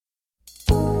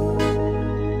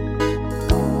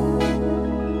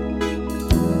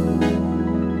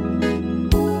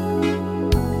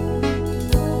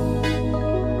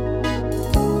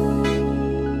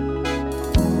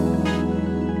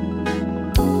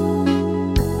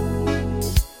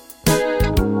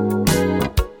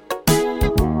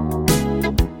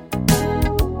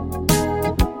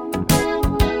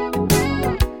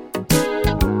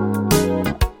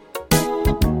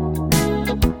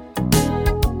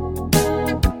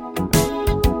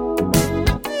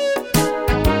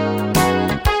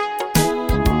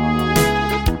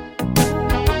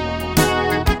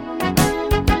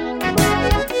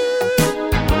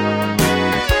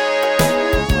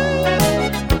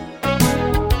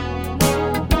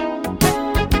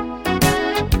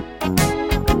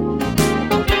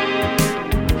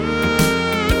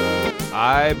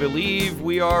believe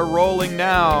we are rolling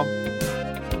now.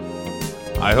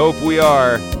 I hope we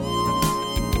are.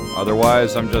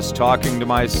 Otherwise, I'm just talking to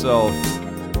myself.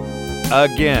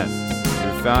 Again,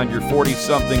 you found your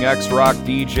 40-something X-Rock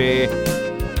DJ.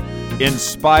 In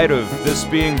spite of this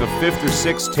being the 5th or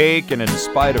 6th take, and in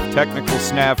spite of technical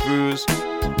snafus,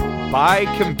 by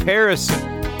comparison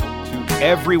to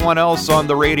everyone else on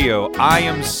the radio, I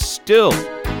am still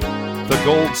the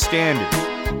gold standard.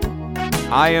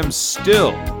 I am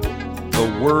still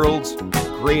the world's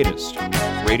greatest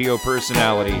radio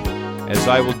personality, as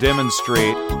I will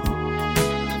demonstrate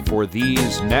for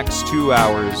these next 2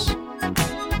 hours,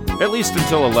 at least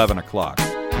until 11 o'clock.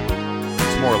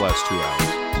 It's more or less 2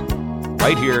 hours.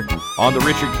 Right here on the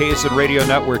Richard Cason Radio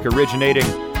Network, originating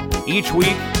each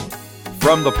week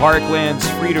from the Parkland's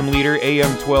Freedom Leader,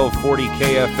 AM 1240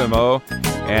 KFMO.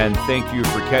 And thank you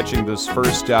for catching this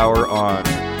first hour on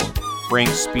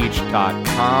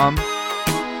frankspeech.com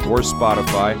or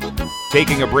Spotify.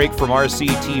 Taking a break from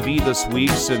RCTV this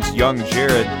week since young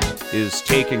Jared is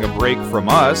taking a break from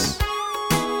us.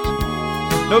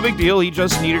 No big deal, he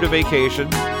just needed a vacation.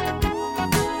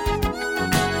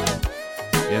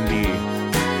 In the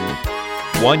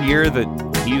 1 year that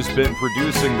he's been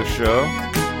producing the show,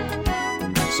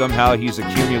 somehow he's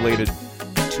accumulated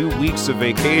 2 weeks of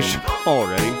vacation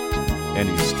already, and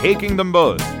he's taking them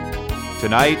both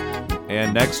tonight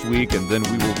and next week, and then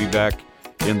we will be back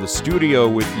in the studio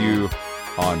with you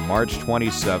on March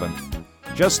 27th,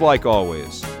 just like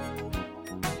always.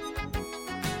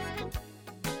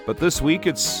 But this week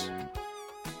it's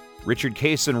Richard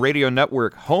Cason Radio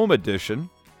Network Home Edition.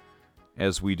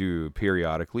 As we do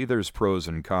periodically, there's pros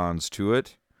and cons to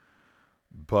it,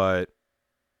 but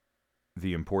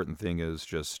the important thing is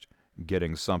just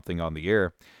getting something on the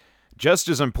air. Just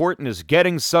as important as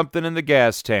getting something in the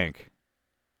gas tank.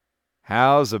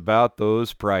 How's about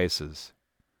those prices?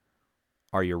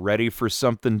 Are you ready for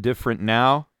something different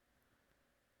now?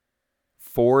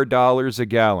 $4 a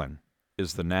gallon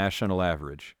is the national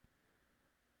average.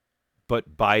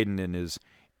 But Biden, in his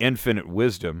infinite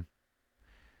wisdom,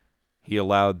 he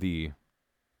allowed the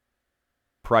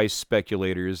price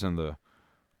speculators in the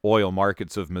oil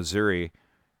markets of Missouri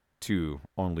to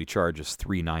only charge us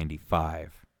 $3.95.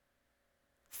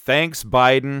 Thanks,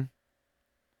 Biden.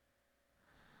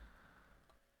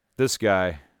 This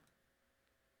guy,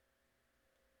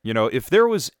 you know, if there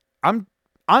was, I'm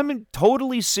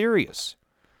totally serious.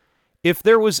 If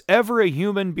there was ever a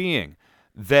human being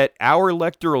that our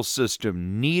electoral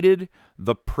system needed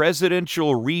the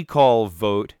presidential recall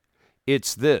vote,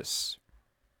 it's this.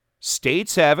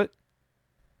 States have it.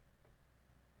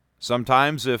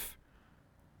 Sometimes if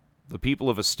the people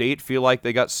of a state feel like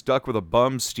they got stuck with a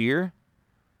bum steer,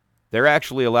 they're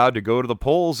actually allowed to go to the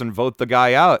polls and vote the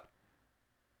guy out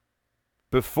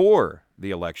before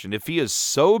the election, if he is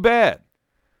so bad.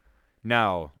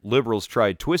 Now, liberals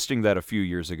tried twisting that a few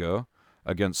years ago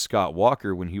against Scott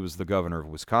Walker when he was the governor of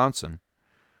Wisconsin.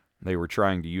 They were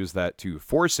trying to use that to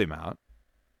force him out.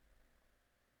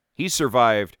 He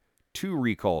survived 2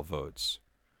 recall votes.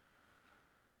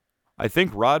 I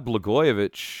think Rod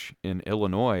Blagojevich in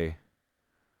Illinois,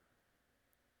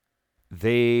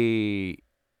 they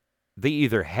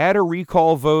either had a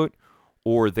recall vote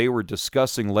or they were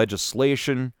discussing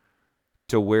legislation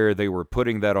to where they were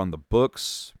putting that on the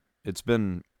books. It's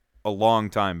been a long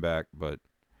time back, but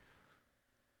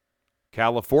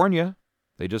California,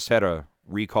 they just had a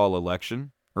recall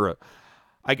election,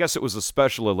 I guess it was a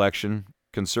special election.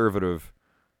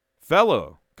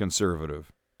 Fellow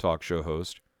conservative talk show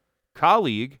host,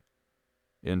 colleague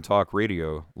in talk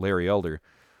radio, Larry Elder,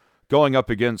 going up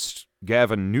against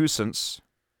Gavin Newsom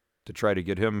to try to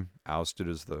get him ousted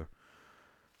as the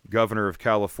governor of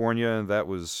California. That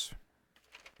was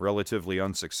relatively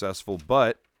unsuccessful,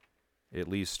 but at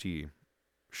least he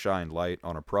shined light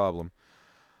on a problem.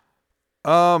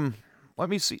 Let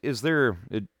me see.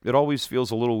 It always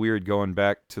feels a little weird going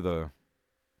back to the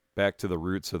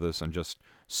roots of this and just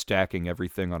stacking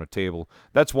everything on a table.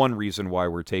 That's one reason why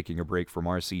we're taking a break from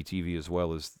RCTV as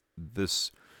well, as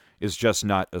this is just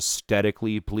not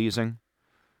aesthetically pleasing.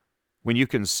 When you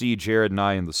can see Jared and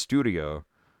I in the studio,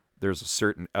 there's a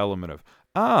certain element of,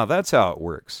 that's how it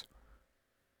works.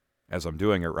 As I'm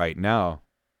doing it right now,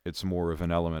 it's more of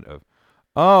an element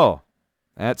of,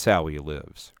 that's how he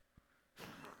lives.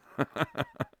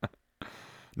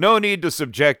 No need to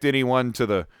subject anyone to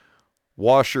the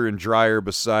washer and dryer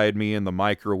beside me and the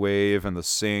microwave and the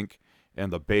sink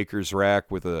and the baker's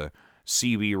rack with a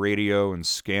CB radio and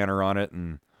scanner on it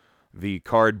and the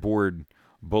cardboard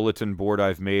bulletin board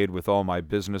I've made with all my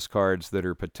business cards that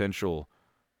are potential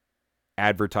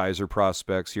advertiser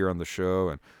prospects here on the show.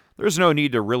 And There's no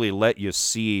need to really let you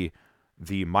see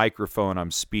the microphone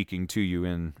I'm speaking to you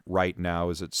in right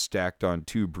now as it's stacked on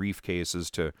two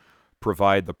briefcases to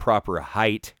provide the proper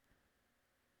height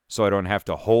so I don't have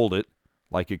to hold it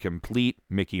like a complete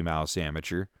Mickey Mouse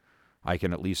amateur. I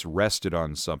can at least rest it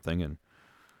on something and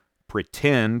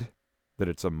pretend that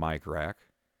it's a mic rack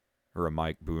or a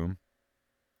mic boom.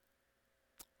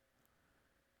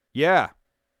 Yeah.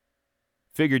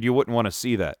 Figured you wouldn't want to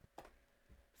see that.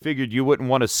 Figured you wouldn't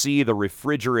want to see the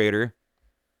refrigerator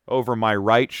over my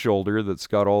right shoulder that's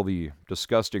got all the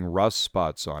disgusting rust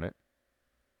spots on it.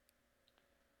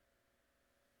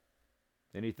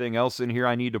 Anything else in here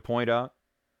I need to point out?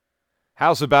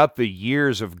 How's about the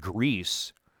years of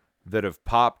grease that have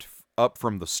popped up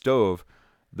from the stove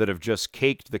that have just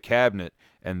caked the cabinet,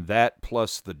 and that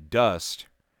plus the dust,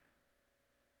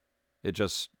 it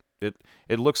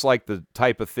looks like the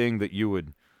type of thing that you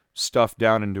would stuff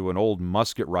down into an old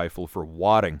musket rifle for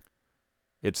wadding.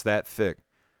 It's that thick.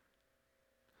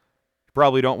 You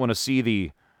probably don't want to see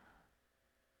the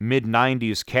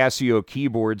mid-90s Casio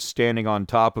keyboard standing on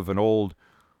top of an old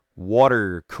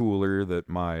water cooler that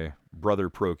my brother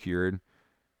procured.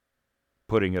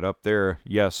 Putting it up there,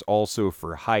 yes, also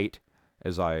for height,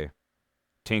 as I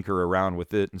tinker around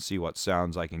with it and see what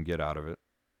sounds I can get out of it.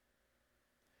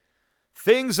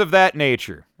 Things of that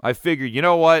nature. I figured, you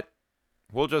know what?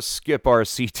 We'll just skip our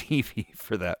CTV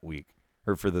for that week,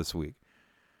 or for this week.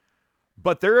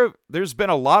 But there's been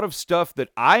a lot of stuff that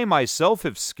I myself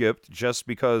have skipped just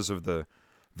because of the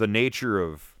nature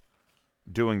of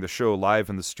doing the show live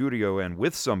in the studio and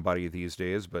with somebody these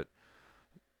days, but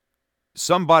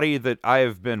somebody that I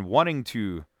have been wanting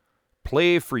to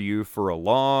play for you for a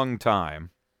long time.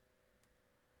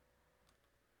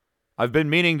 I've been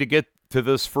meaning to get to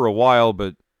this for a while,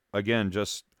 but again,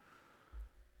 just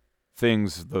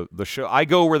things, the show. I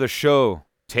go where the show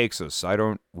takes us. I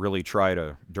don't really try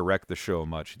to direct the show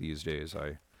much these days.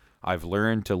 I've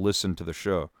learned to listen to the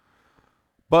show.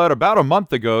 But about a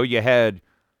month ago, you had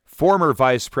former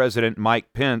Vice President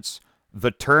Mike Pence,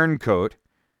 the turncoat.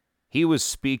 He was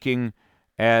speaking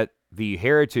at the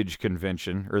Heritage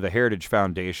Convention, or the Heritage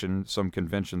Foundation, some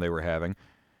convention they were having.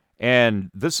 And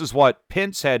this is what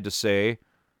Pence had to say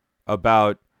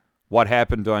about what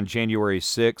happened on January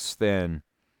 6th and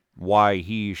why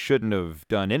he shouldn't have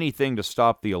done anything to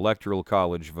stop the Electoral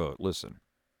College vote. Listen.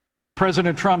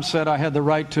 President Trump said I had the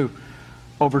right to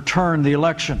overturn the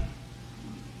election.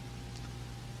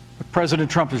 But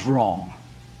President Trump is wrong.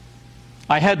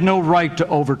 I had no right to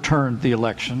overturn the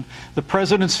election. The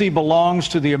presidency belongs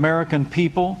to the American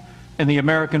people and the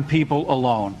American people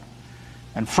alone.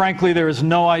 And frankly, there is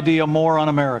no idea more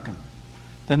un-American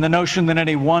than the notion that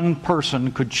any one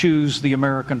person could choose the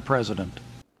American president.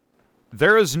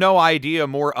 There is no idea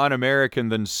more un-American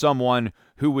than someone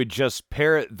who would just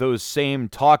parrot those same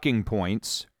talking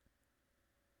points.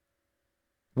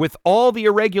 With all the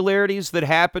irregularities that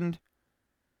happened,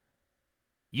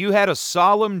 you had a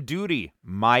solemn duty,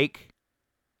 Mike,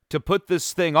 to put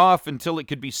this thing off until it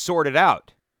could be sorted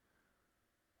out.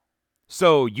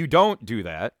 So you don't do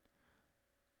that.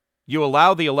 You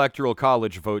allow the Electoral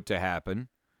College vote to happen.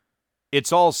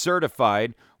 It's all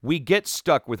certified. We get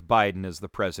stuck with Biden as the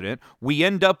president. We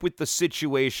end up with the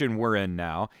situation we're in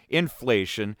now.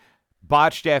 Inflation,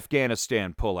 botched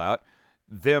Afghanistan pullout,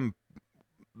 them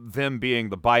being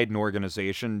the Biden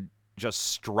organization just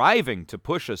striving to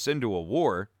push us into a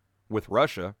war with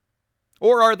Russia.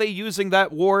 Or are they using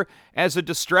that war as a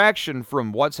distraction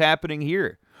from what's happening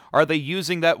here? Are they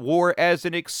using that war as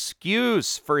an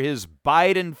excuse for his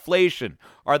Bidenflation?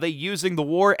 Are they using the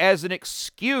war as an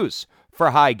excuse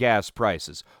for high gas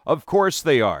prices? Of course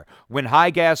they are. When high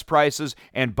gas prices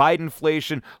and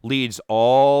Bidenflation leads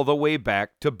all the way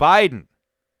back to Biden.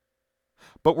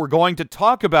 But we're going to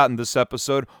talk about in this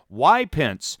episode why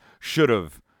Pence should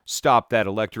have stopped that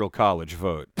Electoral College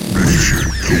vote.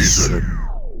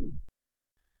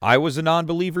 I was a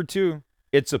non-believer too.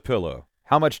 It's a pillow.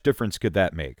 How much difference could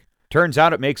that make? Turns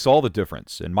out it makes all the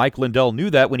difference, and Mike Lindell knew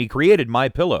that when he created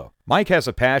MyPillow. Mike has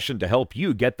a passion to help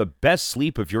you get the best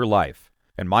sleep of your life,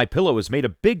 and MyPillow has made a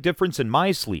big difference in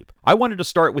my sleep. I wanted to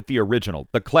start with the original,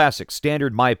 the classic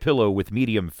standard MyPillow with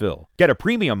medium fill. Get a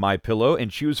premium MyPillow and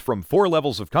choose from 4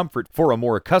 levels of comfort for a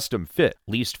more custom fit.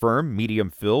 Least firm, medium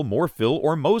fill, more fill,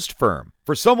 or most firm.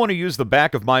 For someone who used the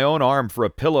back of my own arm for a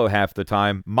pillow half the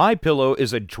time, MyPillow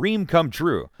is a dream come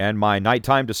true, and my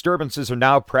nighttime disturbances are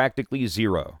now practically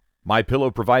zero.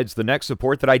 MyPillow provides the neck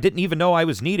support that I didn't even know I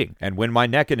was needing, and when my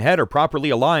neck and head are properly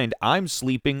aligned, I'm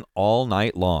sleeping all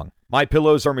night long. My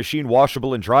pillows are machine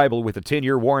washable and dryable with a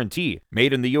 10-year warranty.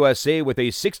 Made in the USA with a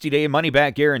 60-day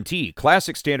money-back guarantee.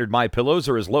 Classic standard My Pillows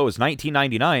are as low as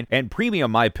 $19.99, and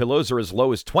premium My Pillows are as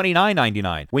low as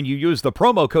 $29.99 when you use the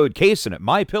promo code Cason at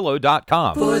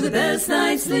mypillow.com. For the best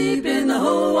night's sleep in the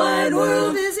whole wide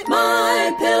world, visit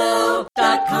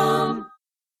mypillow.com.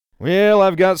 Well,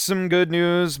 I've got some good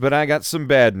news, but I got some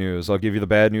bad news. I'll give you the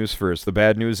bad news first. The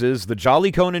bad news is the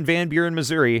Jolly Cone in Van Buren,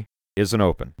 Missouri isn't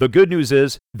open. The good news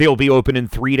is they'll be open in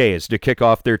 3 days to kick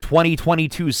off their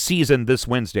 2022 season this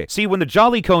Wednesday. See, when the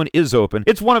Jolly Cone is open,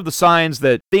 it's one of the signs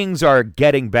that things are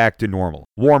getting back to normal.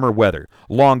 Warmer weather,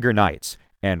 longer nights,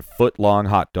 and foot-long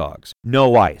hot dogs.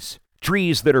 No ice.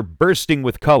 Trees that are bursting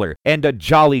with color, and a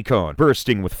Jolly Cone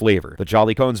bursting with flavor. The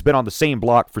Jolly Cone's been on the same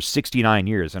block for 69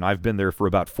 years, and I've been there for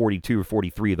about 42 or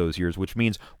 43 of those years, which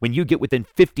means when you get within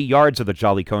 50 yards of the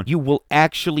Jolly Cone, you will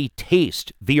actually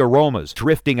taste the aromas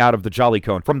drifting out of the Jolly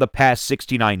Cone from the past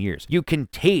 69 years. You can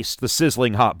taste the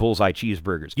sizzling hot bullseye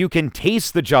cheeseburgers. You can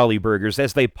taste the Jolly Burgers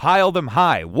as they pile them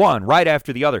high, one right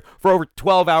after the other, for over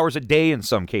 12 hours a day in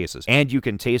some cases. And you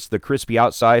can taste the crispy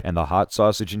outside and the hot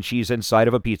sausage and cheese inside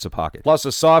of a pizza pocket. Plus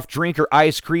a soft drink or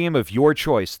ice cream of your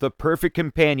choice, the perfect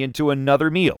companion to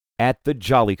another meal. At the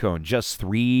Jolly Cone, just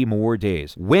 3 more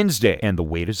days. Wednesday, and the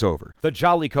wait is over. The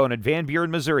Jolly Cone in Van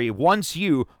Buren, Missouri wants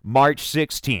you March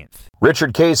 16th.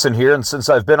 Richard Cason here, and since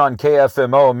I've been on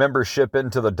KFMO, membership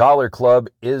into the Dollar Club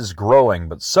is growing,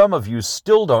 but some of you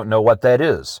still don't know what that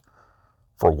is.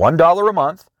 For $1 a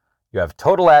month, you have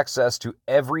total access to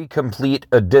every complete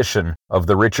edition of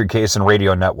the Richard Cason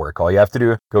Radio Network. All you have to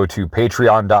do, go to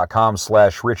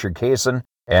patreon.com/Richard Cason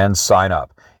and sign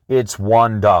up. It's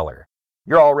 $1.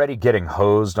 You're already getting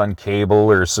hosed on cable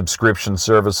or subscription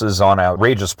services on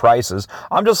outrageous prices.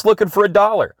 I'm just looking for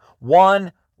 $1.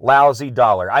 One lousy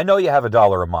dollar. I know you have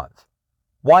 $1 a month.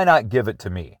 Why not give it to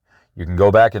me? You can go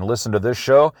back and listen to this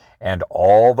show and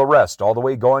all the rest, all the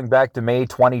way going back to May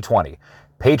 2020.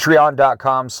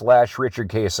 Patreon.com/Richard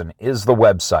Cason is the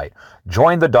website.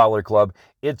 Join the Dollar Club.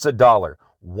 It's $1.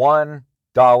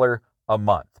 $1 a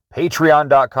month.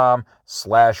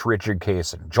 Patreon.com/Richard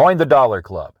Cason. Join the Dollar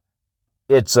Club.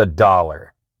 It's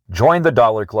 $1. Join the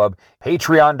Dollar Club.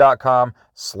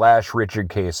 Patreon.com/Richard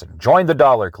Cason. Join the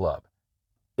Dollar Club.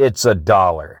 It's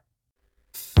 $1.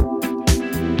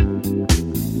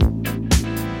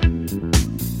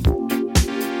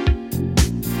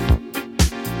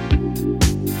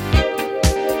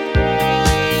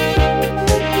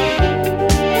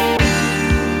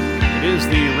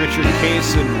 Richard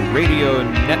Cason Radio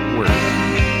Network,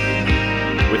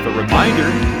 with a reminder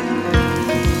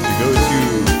to go to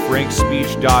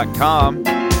frankspeech.com.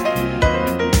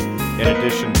 In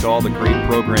addition to all the great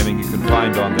programming you can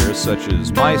find on there, such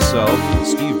as myself,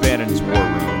 Steve Bannon's War Room,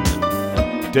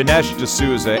 and Dinesh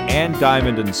D'Souza, and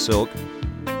Diamond and Silk.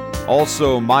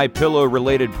 Also, MyPillow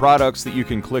related products that you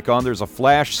can click on. There's a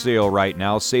flash sale right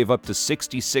now. Save up to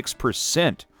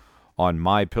 66% on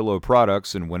MyPillow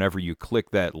products, and whenever you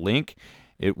click that link,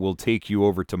 it will take you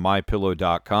over to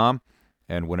mypillow.com,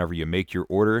 and whenever you make your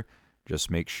order,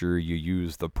 just make sure you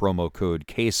use the promo code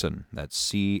Cason.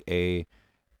 That's CASON.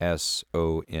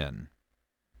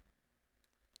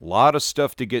 A lot of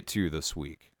stuff to get to this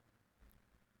week.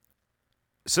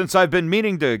 Since I've been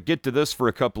meaning to get to this for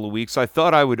a couple of weeks, I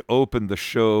thought I would open the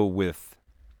show with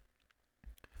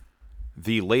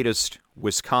the latest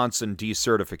Wisconsin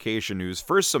decertification news.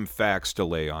 First, some facts to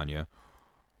lay on you.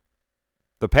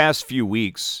 The past few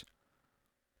weeks,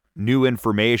 new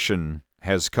information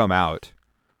has come out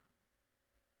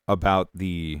about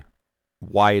the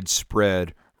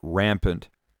widespread, rampant,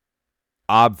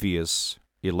 obvious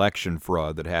election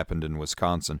fraud that happened in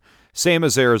Wisconsin. Same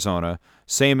as Arizona,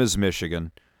 same as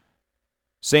Michigan,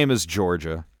 same as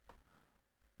Georgia.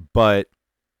 But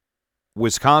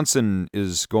Wisconsin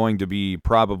is going to be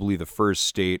probably the first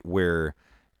state where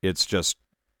it's just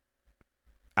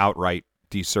outright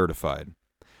decertified.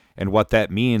 And what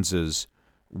that means is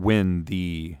when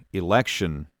the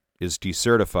election is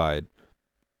decertified,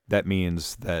 that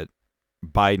means that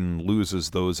Biden loses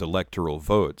those electoral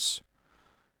votes.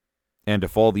 And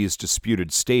if all these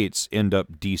disputed states end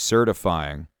up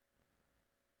decertifying,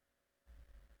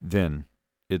 then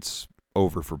it's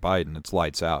over for Biden. It's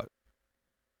lights out.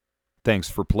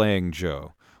 Thanks for playing,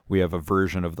 Joe. We have a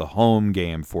version of the home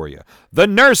game for you. The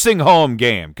nursing home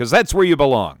game, because that's where you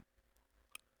belong.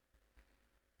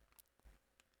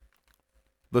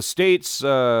 The states,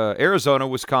 Arizona,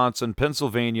 Wisconsin,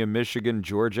 Pennsylvania, Michigan,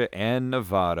 Georgia, and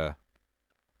Nevada.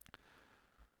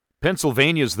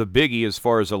 Pennsylvania's the biggie as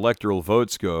far as electoral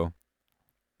votes go.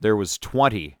 There was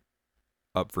 20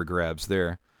 up for grabs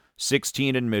there.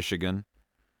 16 in Michigan.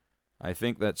 I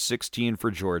think that's 16 for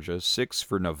Georgia, 6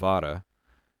 for Nevada,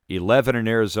 11 in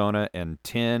Arizona, and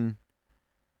 10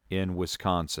 in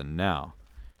Wisconsin. Now,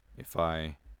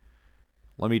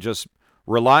 let me just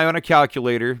rely on a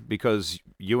calculator because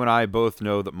you and I both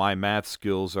know that my math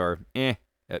skills are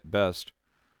at best.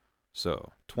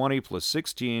 So 20 plus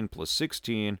 16 plus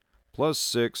 16 plus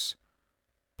 6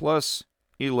 plus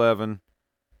 11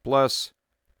 plus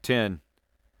 10.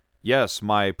 Yes,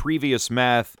 my previous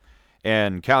math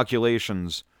and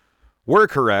calculations were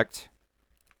correct.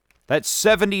 That's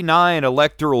 79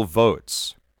 electoral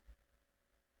votes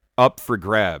up for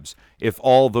grabs if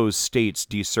all those states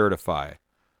decertify.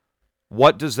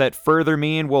 What does that further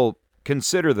mean? Well,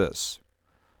 consider this.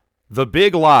 The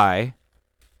big lie,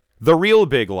 the real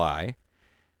big lie,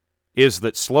 is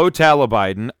that Slow-Tala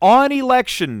Biden on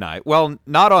election night, well,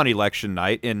 not on election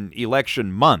night, in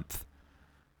election month,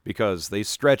 because they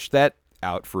stretched that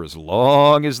out for as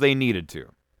long as they needed to.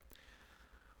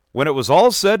 When it was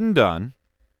all said and done,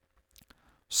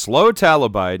 Slow-Tala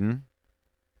Biden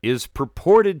is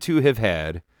purported to have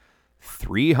had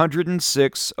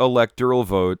 306 electoral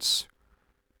votes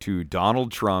to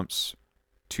Donald Trump's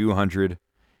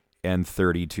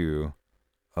 232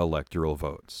 electoral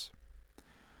votes.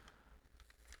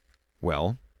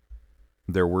 Well,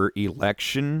 there were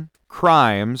election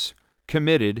crimes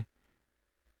committed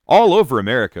all over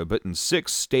America, but in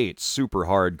 6 states, super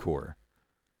hardcore.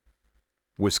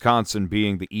 Wisconsin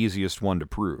being the easiest one to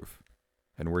prove.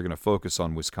 And we're going to focus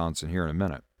on Wisconsin here in a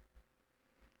minute.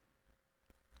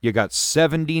 You got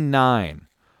 79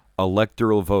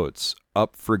 electoral votes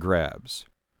up for grabs.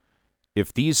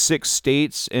 If these 6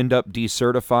 states end up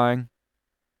decertifying,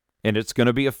 and it's going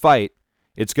to be a fight,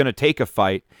 it's going to take a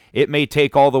fight. It may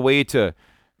take all the way to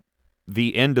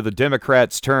the end of the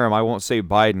Democrats' term. I won't say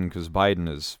Biden because Biden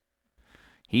is,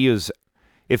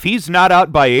 if he's not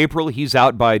out by April, he's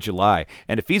out by July.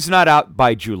 And if he's not out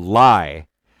by July,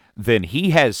 then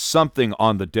he has something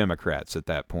on the Democrats at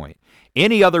that point.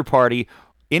 Any other party,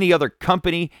 any other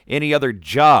company, any other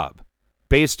job,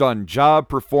 based on job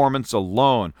performance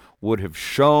alone, would have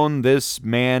shown this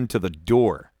man to the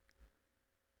door.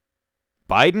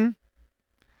 Biden?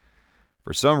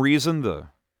 For some reason, the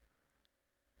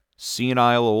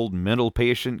senile old mental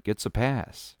patient gets a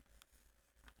pass.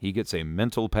 He gets a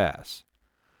mental pass.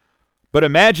 But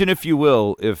imagine, if you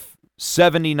will, if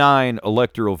 79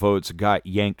 electoral votes got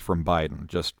yanked from Biden,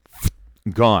 just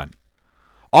gone.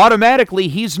 Automatically,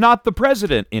 he's not the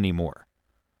president anymore.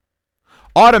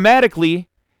 Automatically,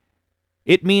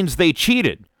 it means they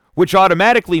cheated, which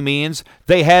automatically means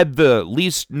they had the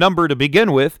least number to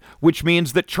begin with, which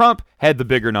means that Trump had the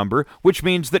bigger number, which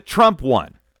means that Trump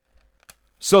won.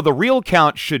 So the real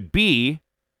count should be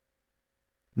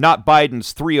not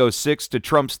Biden's 306 to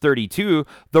Trump's 32.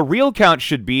 The real count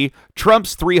should be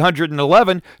Trump's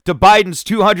 311 to Biden's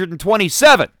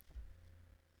 227.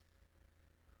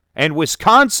 And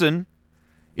Wisconsin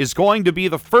is going to be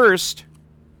the first.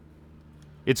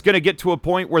 It's going to get to a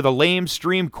point where the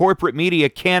lamestream corporate media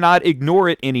cannot ignore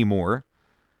it anymore.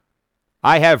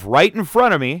 I have right in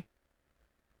front of me,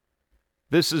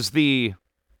 this is the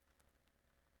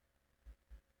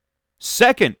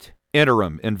second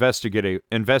interim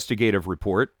investigative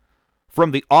report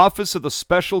from the Office of the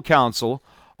Special Counsel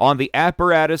on the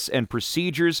apparatus and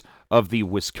procedures of the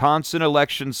Wisconsin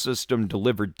election system,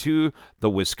 delivered to the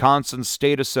Wisconsin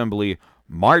State Assembly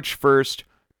March 1st,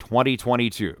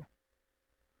 2022.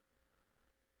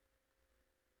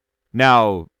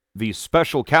 Now, the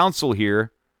special counsel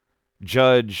here,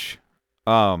 Judge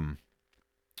Appleman,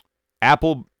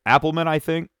 I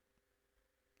think?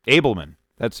 Abelman.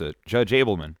 That's it. Judge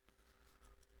Abelman.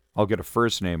 I'll get a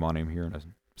first name on him here in a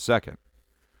second.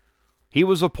 He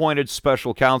was appointed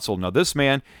special counsel. Now, this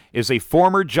man is a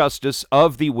former justice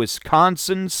of the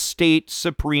Wisconsin State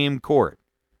Supreme Court.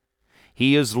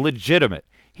 He is legitimate.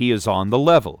 He is on the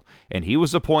level. And he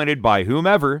was appointed by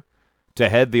whomever to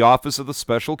head the Office of the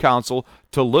Special Counsel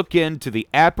to look into the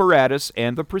apparatus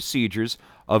and the procedures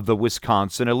of the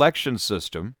Wisconsin election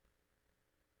system.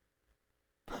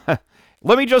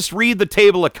 Let me just read the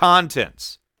table of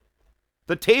contents.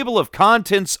 The table of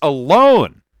contents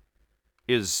alone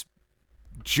is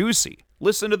juicy.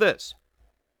 Listen to this.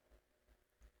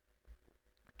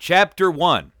 Chapter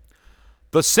 1.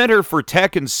 The Center for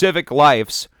Tech and Civic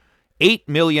Life's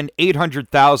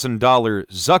 $8,800,000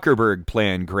 Zuckerberg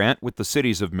Plan grant with the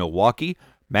cities of Milwaukee,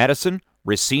 Madison,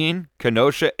 Racine,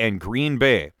 Kenosha, and Green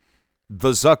Bay,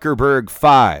 the Zuckerberg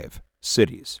 5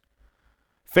 cities,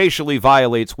 facially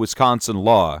violates Wisconsin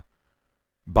law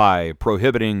by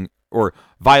prohibiting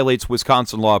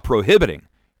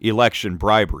election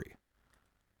bribery.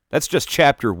 That's just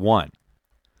chapter 1.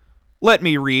 Let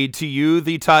me read to you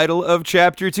the title of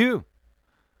Chapter 2.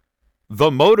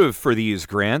 The motive for these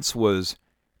grants was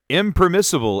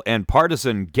impermissible and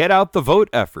partisan get-out-the-vote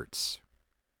efforts.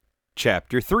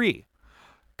 Chapter 3.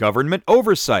 Government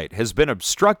oversight has been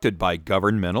obstructed by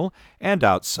governmental and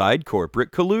outside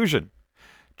corporate collusion.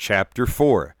 Chapter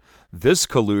 4. This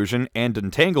collusion and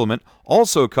entanglement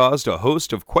also caused a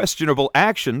host of questionable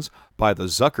actions by the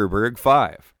Zuckerberg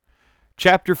Five.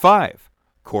 Chapter 5.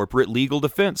 Corporate legal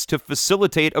defense to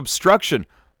facilitate obstruction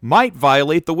might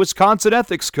violate the Wisconsin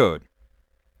Ethics Code.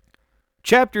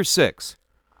 Chapter 6.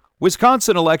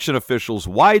 Wisconsin election officials'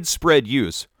 widespread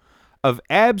use of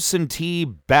absentee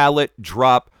ballot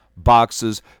drop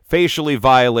boxes facially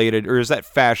violated, or is that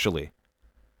facially?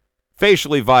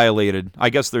 Facially violated,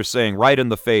 I guess they're saying right in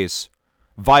the face,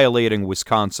 violating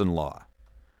Wisconsin law.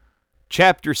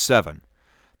 Chapter 7.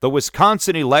 The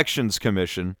Wisconsin Elections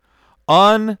Commission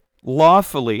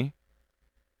unlawfully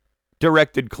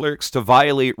directed clerks to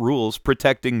violate rules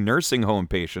protecting nursing home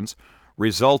patients,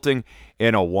 resulting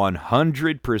in a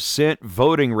 100%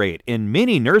 voting rate in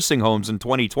many nursing homes in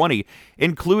 2020,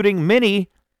 including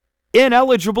many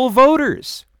ineligible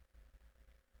voters.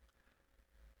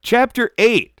 Chapter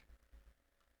 8.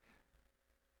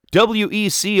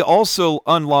 WEC also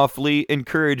unlawfully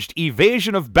encouraged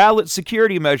evasion of ballot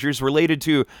security measures related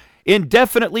to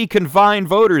indefinitely confined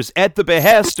voters at the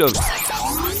behest of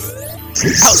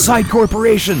outside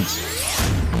corporations.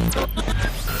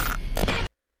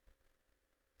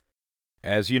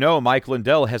 As you know, Mike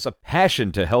Lindell has a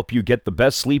passion to help you get the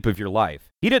best sleep of your life.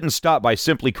 He didn't stop by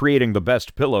simply creating the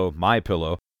best pillow,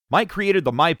 MyPillow. Mike created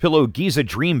the MyPillow Giza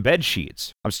Dream bed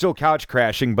sheets. I'm still couch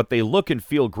crashing, but they look and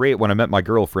feel great when I'm at my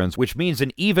girlfriend's, which means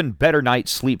an even better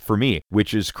night's sleep for me,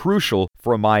 which is crucial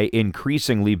for my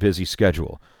increasingly busy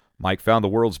schedule. Mike found the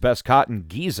world's best cotton,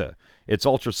 Giza. It's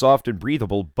ultra soft and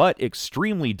breathable, but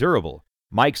extremely durable.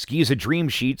 Mike's Giza Dream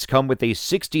Sheets come with a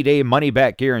 60-day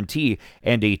money-back guarantee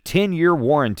and a 10-year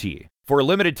warranty. For a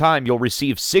limited time, you'll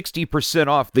receive 60%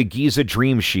 off the Giza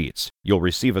Dream Sheets. You'll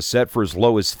receive a set for as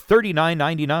low as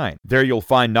 $39.99. There you'll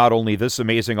find not only this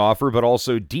amazing offer, but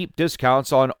also deep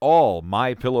discounts on all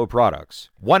MyPillow products.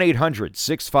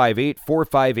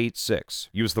 1-800-658-4586.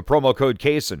 Use the promo code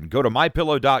Cason. Go to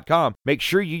MyPillow.com. Make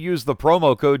sure you use the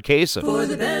promo code Cason. For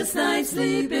the best night's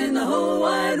sleep in the whole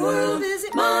wide world,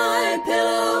 visit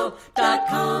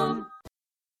MyPillow.com.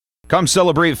 Come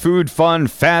celebrate food, fun,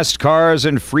 fast cars,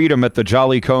 and freedom at the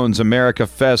Jolly Cones America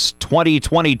Fest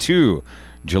 2022,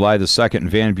 July the 2nd in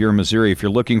Van Buren, Missouri. If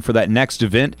you're looking for that next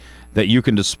event that you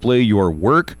can display your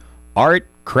work, art,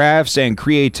 crafts, and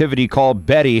creativity, call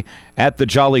Betty at the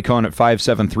Jolly Cone at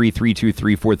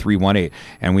 573-323-4318.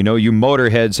 And we know you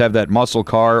motorheads have that muscle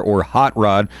car or hot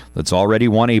rod that's already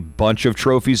won a bunch of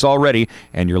trophies already,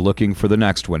 and you're looking for the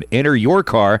next one. Enter your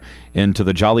car into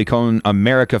the Jolly Cone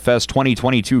America Fest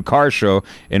 2022 car show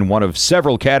in one of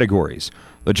several categories.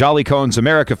 The Jolly Cones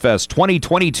America Fest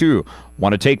 2022.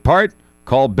 Want to take part?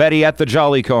 Call Betty at the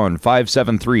Jolly Cone,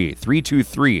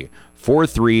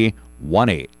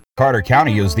 573-323-4318. Carter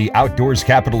County is the outdoors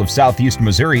capital of southeast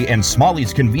Missouri, and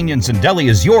Smalley's Convenience and Deli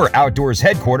is your outdoors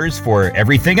headquarters for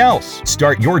everything else.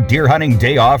 Start your deer hunting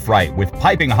day off right with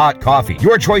piping hot coffee,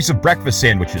 your choice of breakfast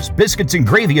sandwiches, biscuits and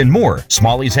gravy, and more.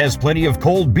 Smalley's has plenty of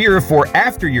cold beer for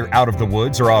after you're out of the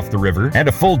woods or off the river, and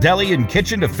a full deli and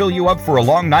kitchen to fill you up for a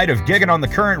long night of gigging on the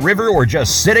current river or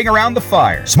just sitting around the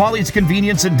fire. Smalley's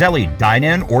Convenience and Deli, dine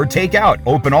in or take out,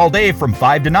 open all day from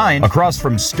 5 to 9, across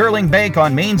from Sterling Bank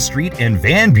on Main Street in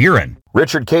Van Buren.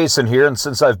 Richard Cason here, and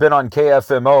since I've been on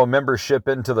KFMO, membership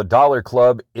into the Dollar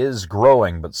Club is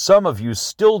growing, but some of you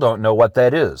still don't know what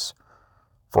that is.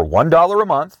 For $1 a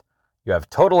month, you have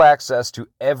total access to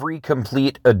every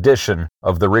complete edition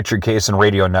of the Richard Cason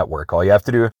Radio Network. All you have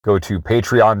to do, go to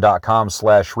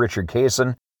patreon.com/Richard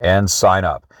Cason and sign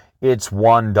up. It's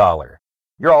 $1.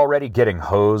 You're already getting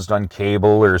hosed on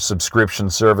cable or subscription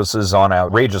services on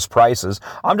outrageous prices.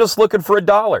 I'm just looking for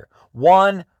 $1.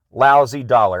 One lousy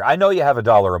dollar. I know you have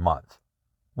 $1 a month.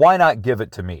 Why not give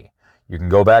it to me? You can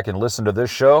go back and listen to this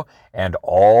show and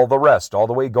all the rest, all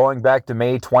the way going back to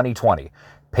May 2020.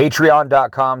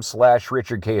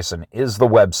 Patreon.com/Richard Cason is the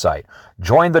website.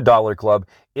 Join the Dollar Club.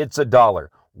 It's $1.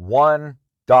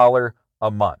 $1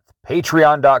 a month.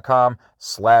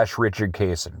 Patreon.com/Richard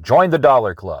Cason. Join the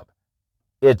Dollar Club.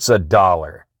 It's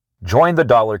 $1. Join the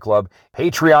Dollar Club.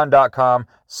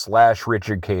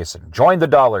 Patreon.com/Richard Cason. Join the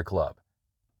Dollar Club.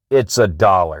 It's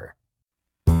 $1.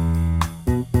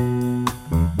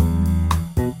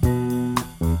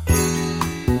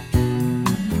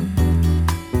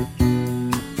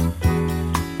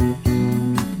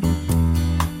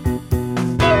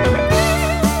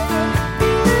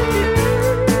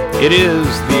 It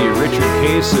is the Richard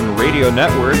Cason Radio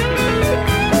Network,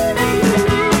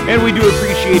 and we do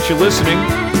appreciate you listening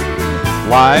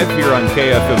live here on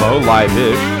KFMO,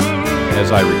 live-ish,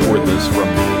 as I record this from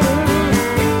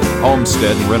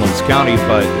Homestead in Reynolds County,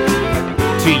 but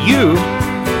to you,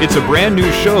 it's a brand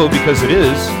new show because it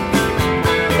is,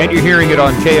 and you're hearing it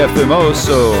on KFMO,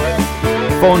 so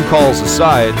phone calls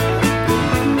aside, it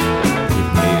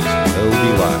may as well be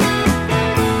live.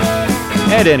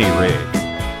 At any rate,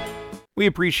 we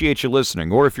appreciate you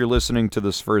listening, or if you're listening to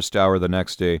this first hour the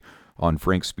next day on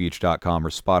frankspeech.com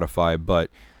or Spotify, but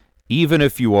even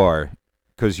if you are,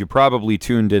 because you probably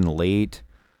tuned in late,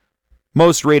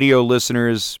 most radio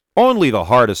listeners, only the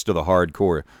hardest of the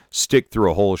hardcore, stick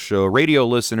through a whole show. Radio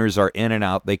listeners are in and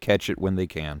out. They catch it when they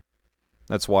can.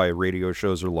 That's why radio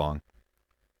shows are long.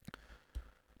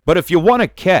 But if you want to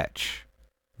catch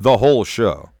the whole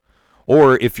show,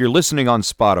 or if you're listening on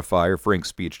Spotify or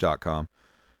frankspeech.com,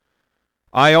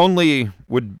 it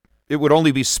would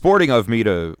only be sporting of me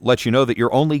to let you know that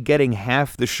you're only getting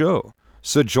half the show.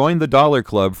 So join the Dollar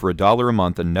Club for $1 a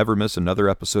month and never miss another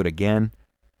episode again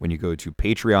when you go to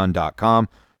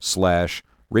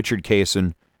patreon.com/Richard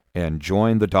Cason and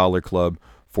join the Dollar Club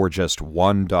for just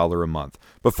 $1 a month.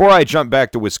 Before I jump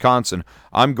back to Wisconsin,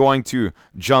 I'm going to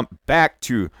jump back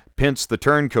to Pence the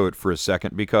Turncoat for a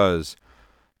second because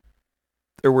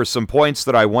there were some points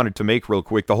that I wanted to make real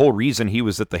quick. The whole reason he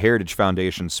was at the Heritage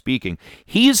Foundation speaking,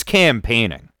 he's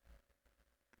campaigning,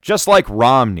 just like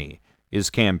Romney is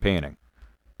campaigning.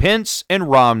 Pence and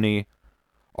Romney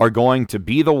are going to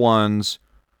be the ones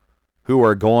who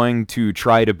are going to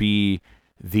try to be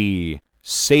the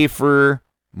safer,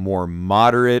 more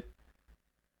moderate,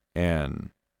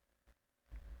 and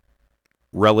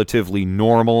relatively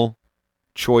normal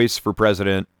choice for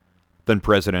president than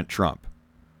President Trump.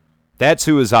 That's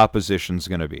who his opposition's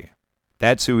going to be.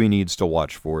 That's who he needs to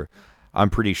watch for.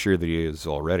 I'm pretty sure that he is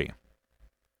already.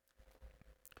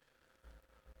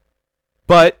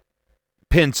 But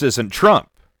Pence isn't Trump.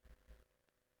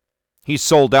 He's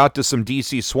sold out to some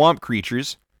DC swamp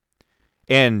creatures.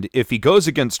 And if he goes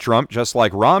against Trump, just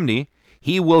like Romney,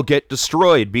 he will get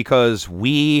destroyed because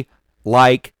we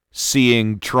like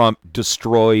seeing Trump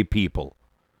destroy people.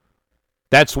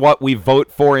 That's what we vote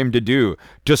for him to do.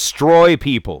 Destroy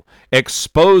people.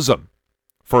 Expose them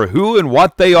for who and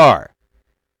what they are.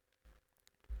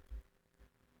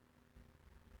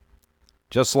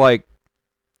 Just like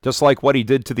what he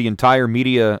did to the entire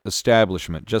media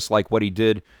establishment. Just like what he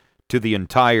did to the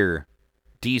entire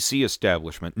DC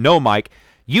establishment. No, Mike,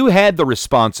 you had the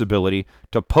responsibility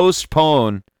to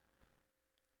postpone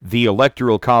the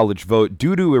Electoral College vote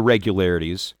due to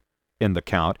irregularities in the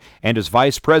count, and as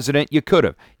vice president, you could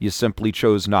have. You simply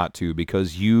chose not to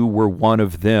because you were one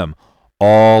of them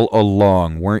all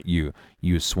along, weren't you,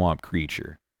 you swamp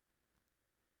creature?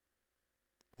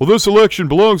 Well, this election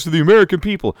belongs to the American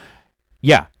people.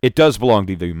 Yeah, it does belong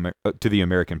to the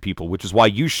American people, which is why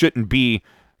you shouldn't be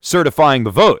certifying the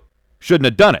vote. Shouldn't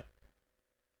have done it.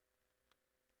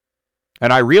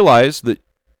 And I realize that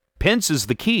Pence is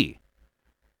the key.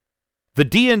 The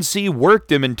DNC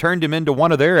worked him and turned him into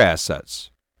one of their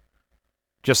assets.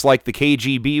 Just like the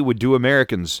KGB would do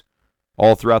Americans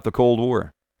all throughout the Cold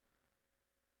War.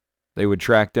 They would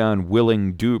track down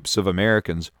willing dupes of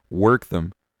Americans, work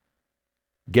them,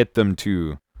 get them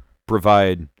to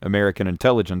provide American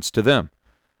intelligence to them,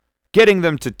 getting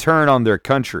them to turn on their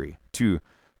country, to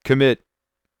commit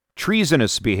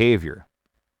treasonous behavior.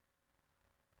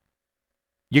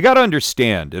 You got to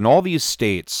understand, in all these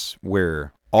states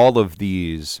where all of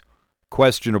these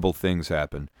questionable things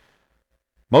happen,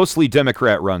 mostly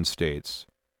Democrat-run states,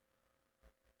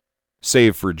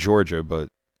 save for Georgia, but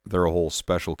they're a whole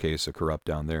special case of corrupt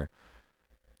down there.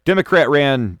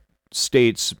 Democrat-ran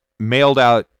states mailed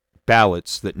out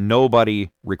ballots that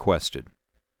nobody requested.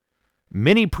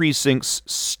 Many precincts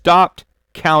stopped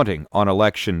counting on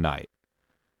election night.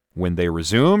 When they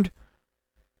resumed,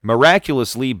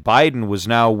 miraculously, Biden was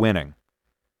now winning.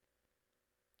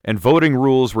 And voting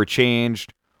rules were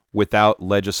changed without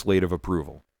legislative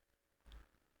approval.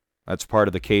 That's part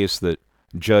of the case that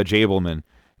Judge Abelman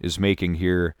is making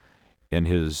here in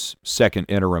his second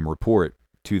interim report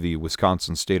to the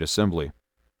Wisconsin State Assembly.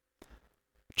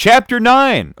 Chapter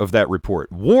 9 of that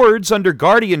report, wards under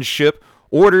guardianship,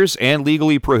 orders, and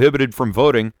legally prohibited from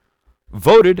voting,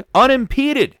 voted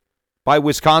unimpeded by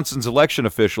Wisconsin's election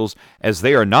officials as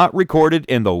they are not recorded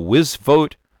in the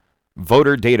WisVote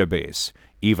voter database,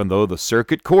 even though the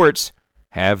circuit courts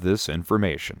have this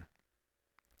information.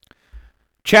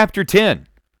 Chapter 10,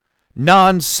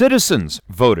 non-citizens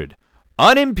voted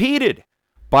unimpeded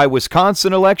by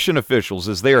Wisconsin election officials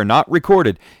as they are not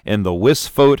recorded in the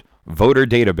WisVote voter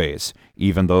database,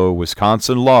 even though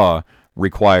Wisconsin law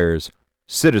requires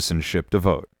citizenship to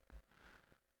vote.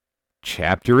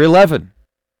 Chapter 11.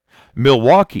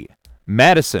 Milwaukee,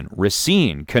 Madison,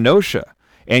 Racine, Kenosha,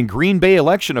 and Green Bay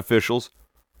election officials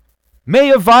may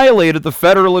have violated the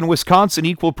federal and Wisconsin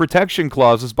equal protection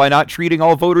clauses by not treating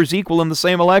all voters equal in the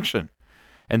same election.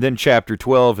 And then Chapter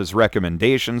 12 is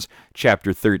recommendations,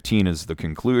 Chapter 13 is the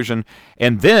conclusion,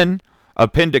 and then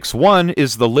Appendix 1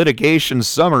 is the litigation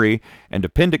summary, and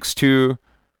Appendix 2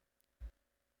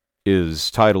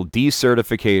 is titled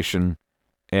Decertification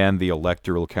and the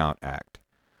Electoral Count Act.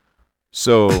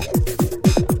 So,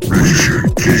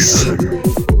 Richard Cason.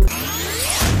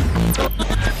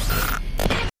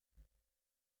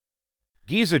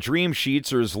 Giza Dream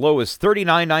Sheets are as low as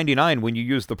 $39.99 when you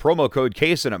use the promo code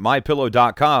Cason at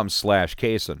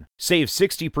mypillow.com/Cason. Save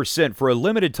 60% for a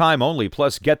limited time only,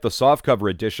 plus get the softcover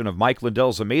edition of Mike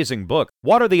Lindell's amazing book,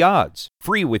 What Are the Odds?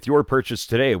 Free with your purchase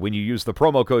today when you use the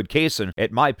promo code Cason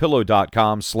at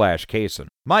mypillow.com/Cason.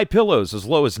 MyPillow's as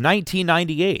low as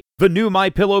 $19.98. The new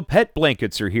MyPillow pet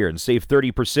blankets are here and save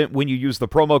 30% when you use the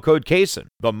promo code Cason.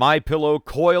 The MyPillow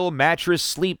Coil Mattress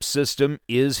Sleep System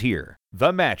is here.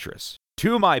 The mattress,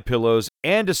 2 MyPillows,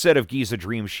 and a set of Giza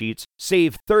Dream Sheets.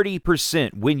 Save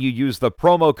 30% when you use the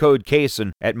promo code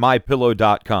Cason at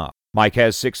mypillow.com. Mike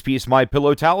has 6-piece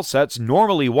MyPillow towel sets,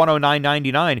 normally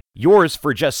 $109.99. Yours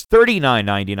for just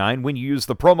 $39.99 when you use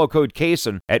the promo code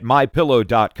Cason at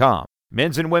mypillow.com.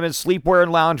 Men's and women's sleepwear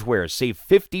and loungewear save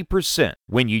 50%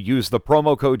 when you use the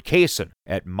promo code Cason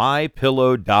at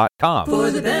mypillow.com.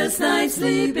 For the best night's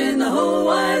sleep in the whole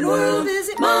wide world,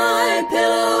 visit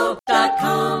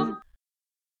mypillow.com.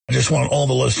 I just want all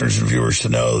the listeners and viewers to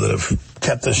know that have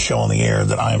kept this show on the air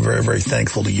that I am very, very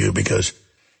thankful to you, because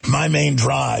my main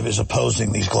drive is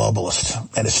opposing these globalists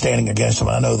and is standing against them.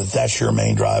 And I know that that's your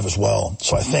main drive as well.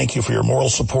 So I thank you for your moral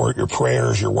support, your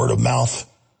prayers, your word of mouth,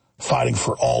 fighting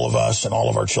for all of us and all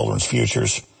of our children's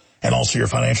futures, and also your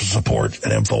financial support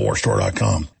at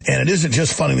InfoWarsStore.com. And it isn't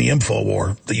just funding the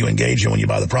InfoWar that you engage in when you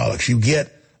buy the products. You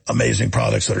get amazing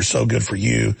products that are so good for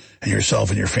you and yourself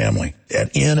and your family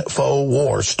at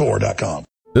InfoWarsStore.com.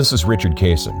 This is Richard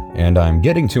Cason, and I'm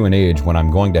getting to an age when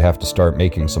I'm going to have to start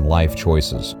making some life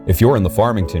choices. If you're in the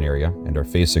Farmington area and are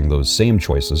facing those same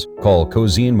choices, call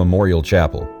Cason Memorial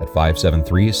Chapel at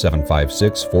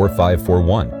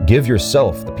 573-756-4541. Give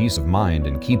yourself the peace of mind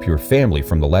and keep your family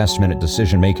from the last-minute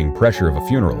decision-making pressure of a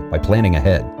funeral by planning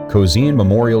ahead. Cason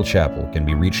Memorial Chapel can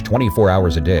be reached 24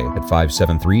 hours a day at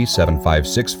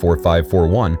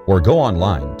 573-756-4541 or go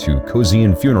online to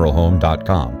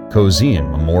CasonFuneralHome.com.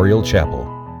 Cason Memorial Chapel.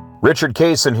 Richard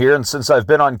Cason here, and since I've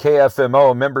been on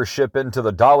KFMO, membership into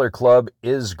the Dollar Club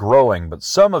is growing, but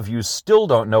some of you still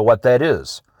don't know what that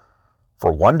is.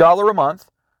 For $1 a month,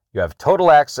 you have total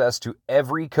access to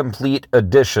every complete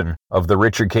edition of the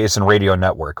Richard Cason Radio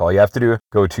Network. All you have to do,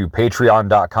 go to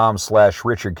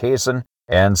patreon.com/Richard Cason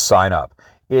and sign up.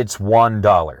 It's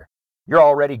 $1. You're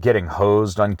already getting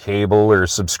hosed on cable or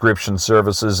subscription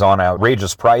services on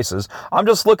outrageous prices. I'm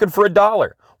just looking for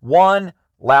 $1. One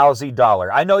lousy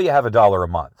dollar. I know you have $1 a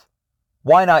month.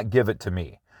 Why not give it to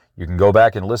me? You can go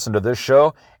back and listen to this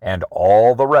show and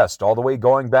all the rest, all the way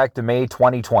going back to May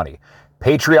 2020.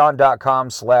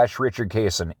 Patreon.com/Richard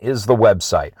Cason is the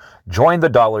website. Join the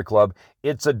Dollar Club.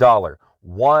 It's $1.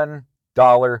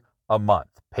 $1 a month.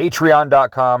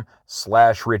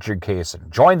 Patreon.com/Richard Cason.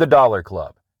 Join the Dollar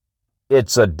Club.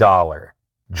 It's $1.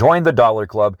 Join the Dollar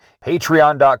Club.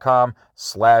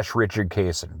 Patreon.com/Richard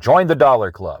Cason. Join the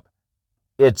Dollar Club.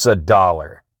 It's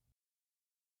 $1.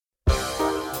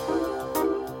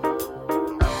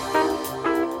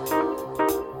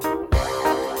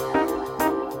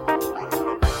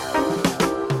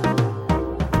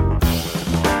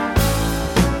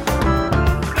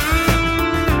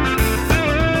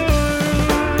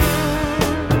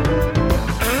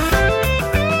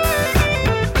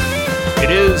 It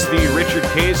is the Richard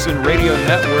Cason Radio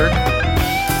Network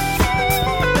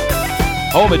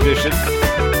Home Edition.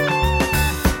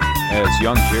 As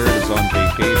young Jared is on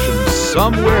vacation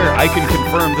somewhere, I can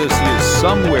confirm this, he is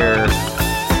somewhere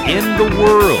in the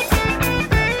world,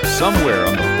 somewhere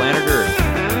on the planet Earth.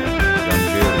 Young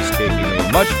Jared is taking a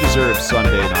much-deserved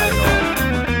Sunday night off.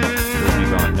 He'll be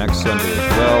gone next Sunday as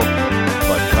well,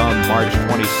 but come March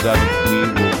 27th, we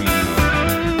will be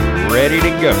ready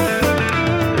to go.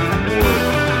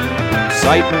 More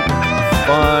excitement,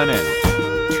 fun, and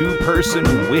two-person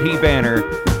witty banner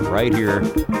right here on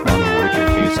the Richard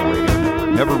Cason Radio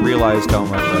Network. Never realized how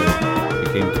much I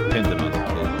became dependent on the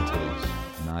kid until he's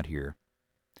not here.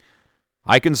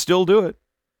 I can still do it,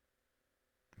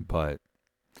 but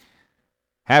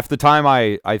Half the time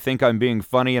I think I'm being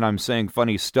funny and I'm saying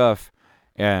funny stuff,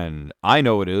 and I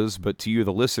know it is, but to you,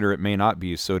 the listener, it may not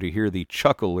be. So to hear the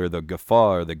chuckle or the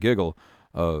guffaw or the giggle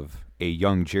of a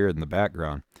young Jared in the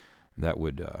background, that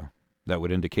would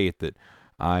indicate that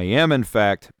I am, in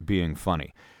fact, being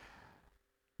funny.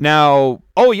 Now,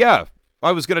 oh yeah,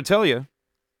 I was going to tell you,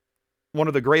 one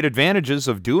of the great advantages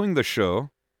of doing the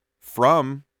show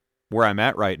from where I'm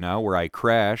at right now, where I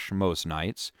crash most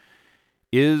nights,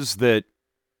 is that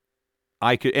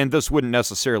I could, and this wouldn't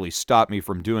necessarily stop me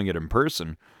from doing it in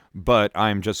person, but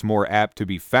I'm just more apt to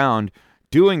be found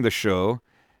doing the show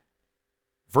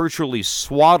virtually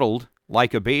swaddled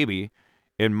like a baby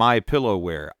in MyPillow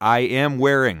wear. I am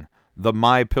wearing the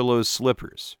MyPillow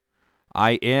slippers.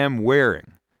 I am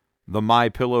wearing the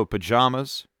MyPillow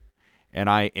pajamas, and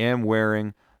I am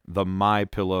wearing the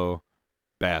MyPillow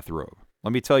bathrobe.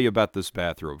 Let me tell you about this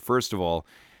bathrobe. First of all,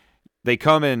 they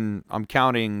come in, I'm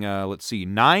counting,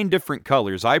 9 different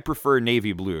colors. I prefer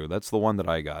navy blue. That's the one that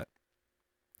I got.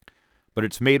 But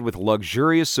it's made with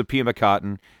luxurious Supima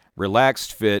cotton,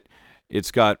 relaxed fit. It's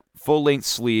got full-length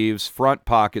sleeves, front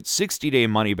pockets, 60-day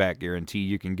money-back guarantee.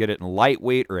 You can get it in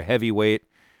lightweight or heavyweight.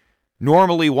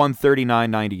 Normally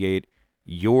 $139.98.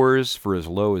 Yours for as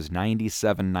low as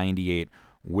 $97.98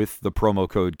 with the promo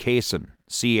code CASON,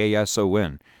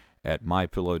 CASON, at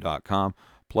MyPillow.com.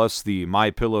 Plus the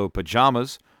MyPillow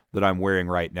pajamas that I'm wearing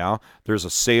right now. There's a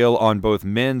sale on both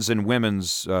men's and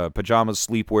women's pajamas,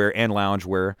 sleepwear, and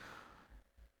loungewear.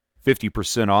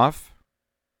 50% off.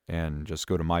 And just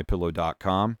go to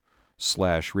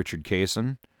MyPillow.com/Richard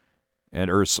Cason,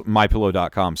 or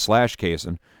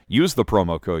MyPillow.com/Cason. Use the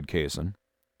promo code Cason.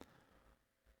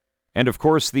 And, of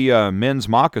course, the men's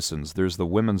moccasins. There's the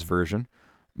women's version.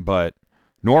 But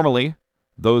normally,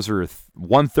 those are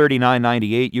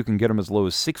 $139.98. You can get them as low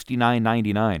as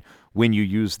 $69.99 when you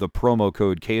use the promo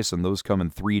code Cason. Those come in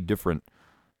 3 different,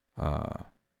 I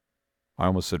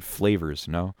almost said flavors,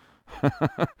 no?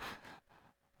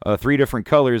 3 different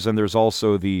colors, and there's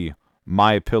also the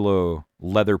MyPillow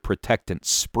leather protectant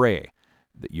spray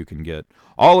that you can get.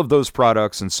 All of those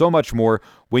products and so much more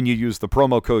when you use the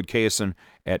promo code Cason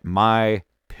at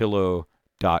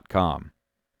MyPillow.com.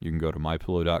 You can go to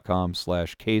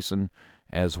MyPillow.com/Cason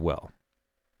as well.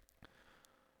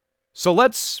 So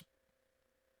let's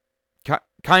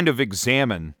kind of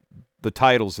examine the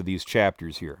titles of these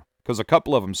chapters here, because a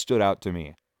couple of them stood out to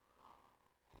me.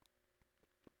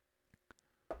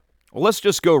 Well, let's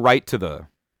just go right to the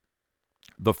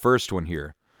first one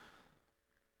here.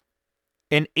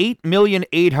 An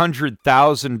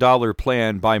 $8,800,000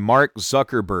 plan by Mark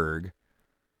Zuckerberg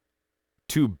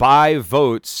to buy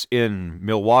votes in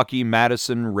Milwaukee,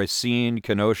 Madison, Racine,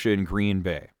 Kenosha, and Green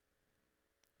Bay.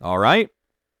 All right?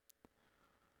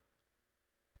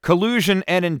 Collusion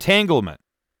and entanglement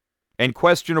and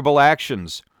questionable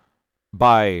actions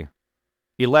by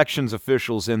elections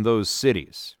officials in those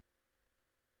cities.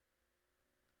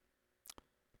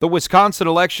 The Wisconsin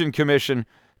Election Commission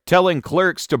telling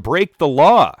clerks to break the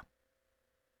law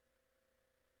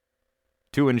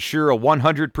to ensure a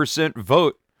 100%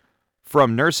 vote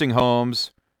from nursing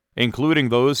homes, including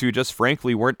those who just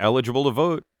frankly weren't eligible to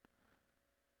vote.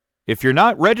 If you're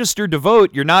not registered to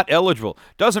vote, you're not eligible.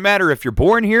 Doesn't matter if you're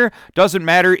born here, doesn't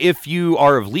matter if you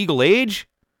are of legal age.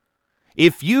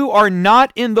 If you are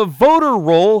not in the voter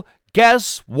roll,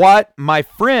 guess what, my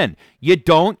friend? You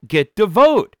don't get to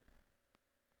vote.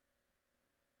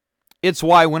 It's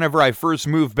why whenever I first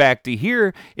moved back to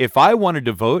here, if I wanted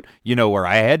to vote, you know where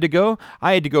I had to go?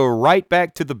 I had to go right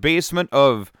back to the basement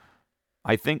of,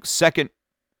 I think, Second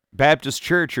Baptist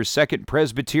Church or Second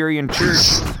Presbyterian Church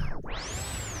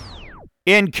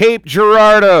in Cape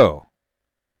Girardeau.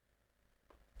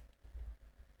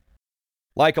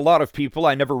 Like a lot of people,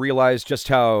 I never realized just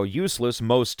how useless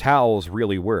most towels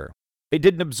really were. They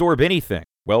didn't absorb anything.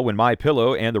 Well, when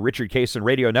MyPillow and the Richard Cason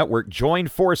Radio Network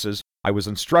joined forces, I was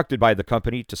instructed by the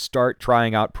company to start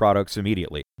trying out products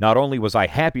immediately. Not only was I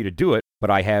happy to do it, but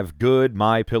I have good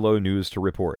MyPillow news to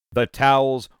report. The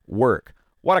towels work.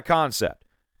 What a concept.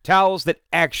 Towels that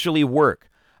actually work.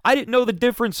 I didn't know the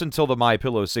difference until the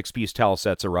MyPillow 6-piece towel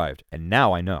sets arrived, and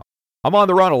now I know. I'm on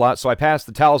the run a lot, so I passed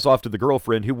the towels off to the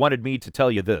girlfriend who wanted me to tell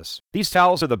you this. These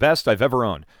towels are the best I've ever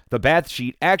owned. The bath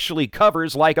sheet actually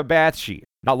covers like a bath sheet.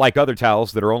 Not like other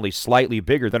towels that are only slightly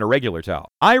bigger than a regular towel.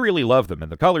 I really love them,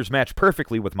 and the colors match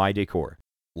perfectly with my decor.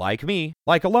 Like me,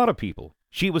 like a lot of people,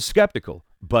 she was skeptical,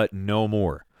 but no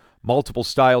more. Multiple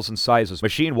styles and sizes,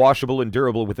 machine washable and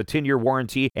durable with a 10-year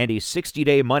warranty and a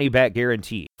 60-day money-back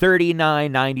guarantee.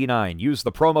 $39.99. Use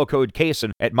the promo code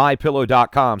Cason at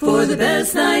MyPillow.com. For the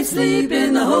best night's sleep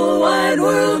in the whole wide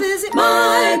world, visit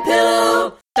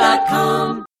MyPillow.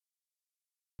 com.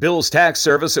 Bill's Tax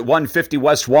Service at 150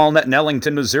 West Walnut in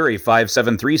Ellington, Missouri,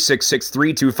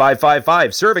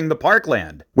 573-663-2555, serving the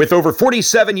Parkland. With over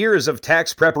 47 years of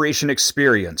tax preparation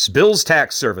experience, Bill's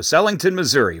Tax Service, Ellington,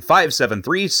 Missouri,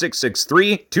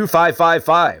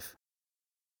 573-663-2555.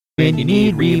 When you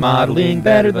need remodeling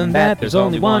better than that, there's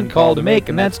only one call to make,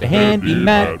 and that's to Handy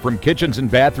Mat. From kitchens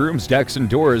and bathrooms, decks and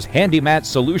doors, Handy Mat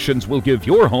Solutions will give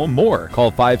your home more.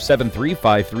 Call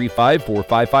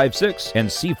 573-535-4556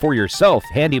 and see for yourself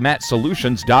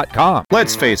handymatsolutions.com.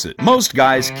 Let's face it, most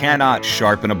guys cannot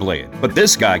sharpen a blade, but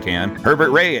this guy can.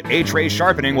 Herbert Ray at H-Ray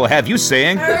Sharpening will have you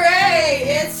saying, Hooray!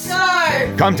 It's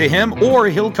sharp! come to him or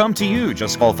he'll come to you.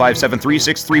 Just call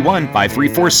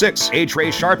 573-631-5346. H-Ray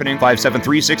Sharpening,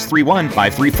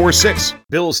 573-631-5346.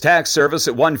 Bill's Tax Service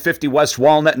at 150 West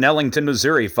Walnut in Ellington,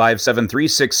 Missouri,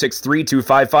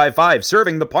 573-663-2555,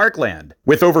 serving the Parkland.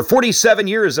 With over 47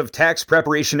 years of tax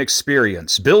preparation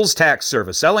experience, Bill's Tax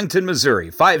Service, Ellington,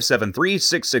 Missouri,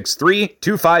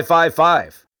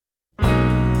 573-663-2555.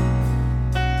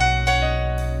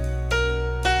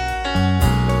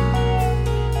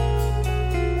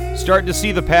 Starting to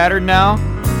see the pattern now?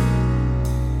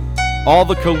 All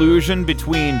the collusion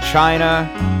between China,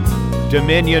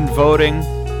 Dominion Voting,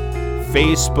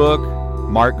 Facebook,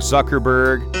 Mark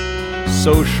Zuckerberg,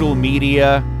 social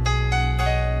media,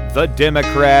 the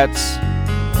Democrats.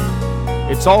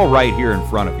 It's all right here in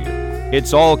front of you.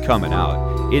 It's all coming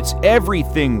out. It's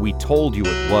everything we told you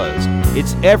it was.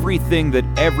 It's everything that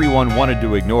everyone wanted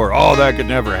to ignore. Oh, that could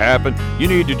never happen. You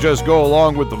need to just go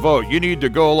along with the vote. You need to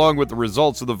go along with the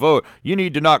results of the vote. You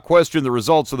need to not question the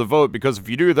results of the vote, because if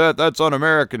you do that, that's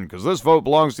un-American, because this vote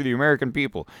belongs to the American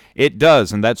people. It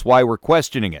does, and that's why we're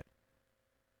questioning it.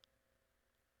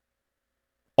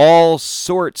 All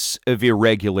sorts of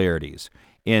irregularities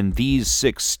in these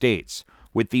 6 states,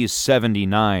 with these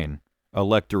 79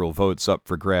 electoral votes up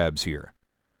for grabs here.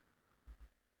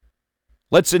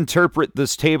 Let's interpret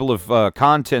this table of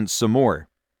contents some more.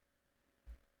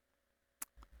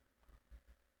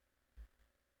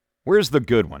 Where's the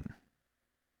good one?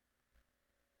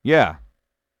 Yeah.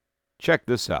 Check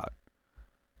this out.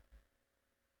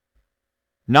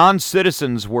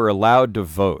 Non-citizens were allowed to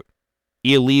vote.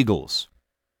 Illegals.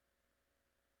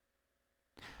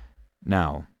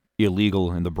 Now,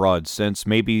 illegal in the broad sense,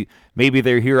 maybe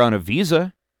they're here on a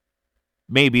visa.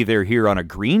 Maybe they're here on a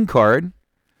green card.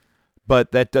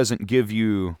 But that doesn't give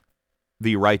you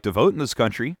the right to vote in this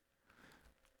country.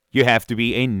 You have to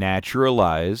be a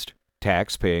naturalized,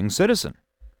 tax-paying citizen.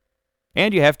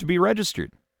 And you have to be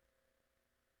registered.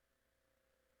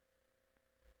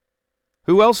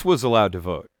 Who else was allowed to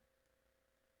vote?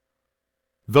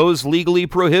 Those legally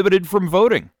prohibited from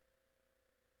voting.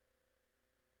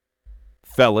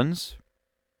 Felons,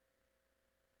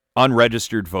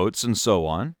 unregistered votes, and so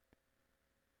on.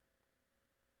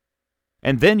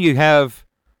 And then you have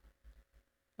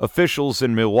officials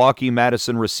in Milwaukee,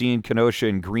 Madison, Racine, Kenosha,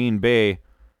 and Green Bay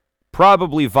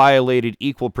probably violated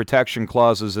equal protection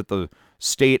clauses at the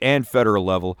state and federal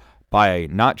level by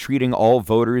not treating all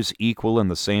voters equal in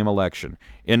the same election.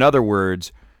 In other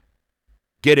words,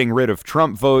 getting rid of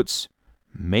Trump votes,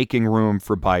 making room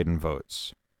for Biden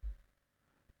votes.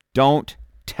 Don't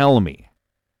tell me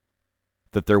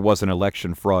that there wasn't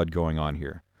election fraud going on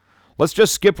here. Let's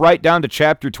just skip right down to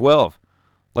Chapter 12.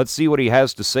 Let's see what he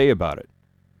has to say about it.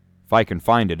 If I can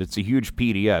find it. It's a huge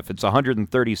PDF. It's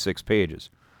 136 pages.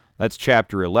 That's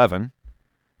Chapter 11.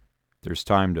 There's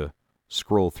time to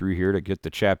scroll through here to get to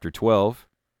Chapter 12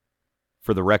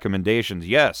 for the recommendations.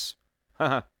 Yes.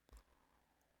 The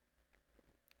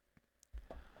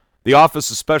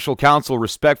Office of Special Counsel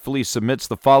respectfully submits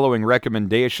the following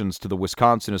recommendations to the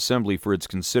Wisconsin Assembly for its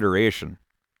consideration.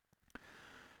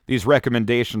 These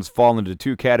recommendations fall into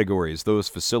 2 categories, those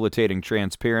facilitating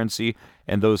transparency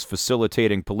and those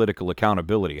facilitating political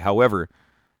accountability. However,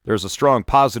 there's a strong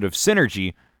positive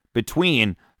synergy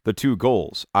between the 2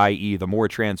 goals, i.e. the more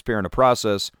transparent a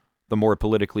process, the more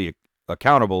politically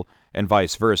accountable, and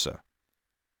vice versa.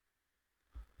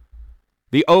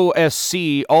 The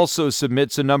OSC also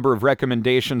submits a number of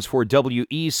recommendations for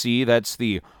WEC, that's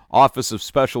the Office of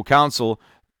Special Counsel,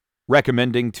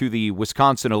 recommending to the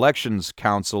Wisconsin Elections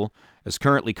Council as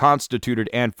currently constituted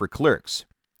and for clerks.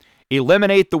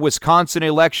 Eliminate the Wisconsin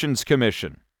Elections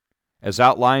Commission, as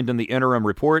outlined in the interim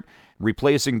report,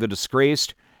 replacing the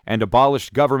disgraced and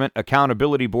abolished Government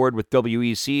Accountability Board with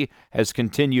WEC has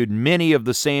continued many of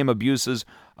the same abuses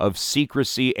of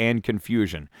secrecy and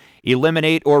confusion.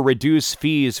 Eliminate or reduce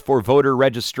fees for voter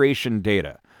registration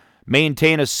data.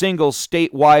 Maintain a single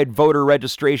statewide voter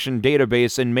registration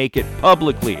database and make it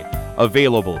publicly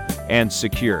available and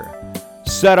secure.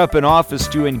 Set up an office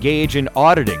to engage in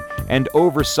auditing and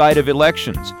oversight of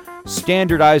elections.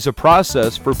 Standardize a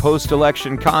process for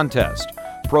post-election contest.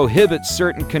 Prohibit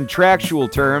certain contractual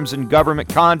terms in government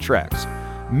contracts.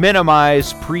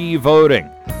 Minimize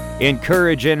pre-voting.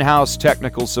 Encourage in-house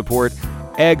technical support.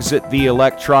 Exit the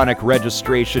Electronic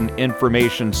Registration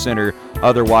Information Center,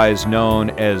 otherwise known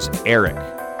as ERIC.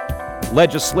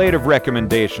 Legislative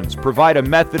recommendations. Provide a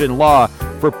method in law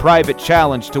for private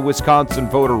challenge to Wisconsin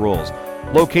voter rolls.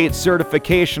 Locate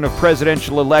certification of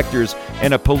presidential electors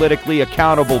in a politically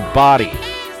accountable body.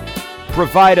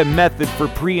 Provide a method for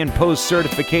pre- and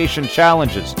post-certification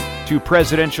challenges to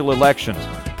presidential elections.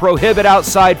 Prohibit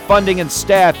outside funding and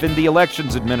staff in the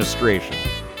Elections Administration.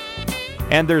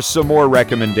 And there's some more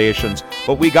recommendations,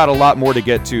 but we got a lot more to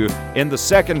get to in the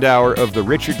second hour of the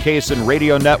Richard Cason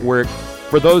Radio Network.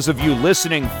 For those of you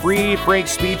listening free, Frank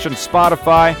Speech, and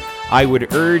Spotify, I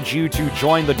would urge you to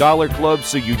join the Dollar Club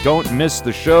so you don't miss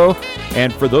the show.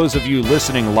 And for those of you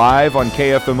listening live on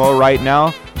KFMO right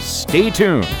now, stay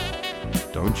tuned.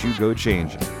 Don't you go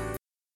changing.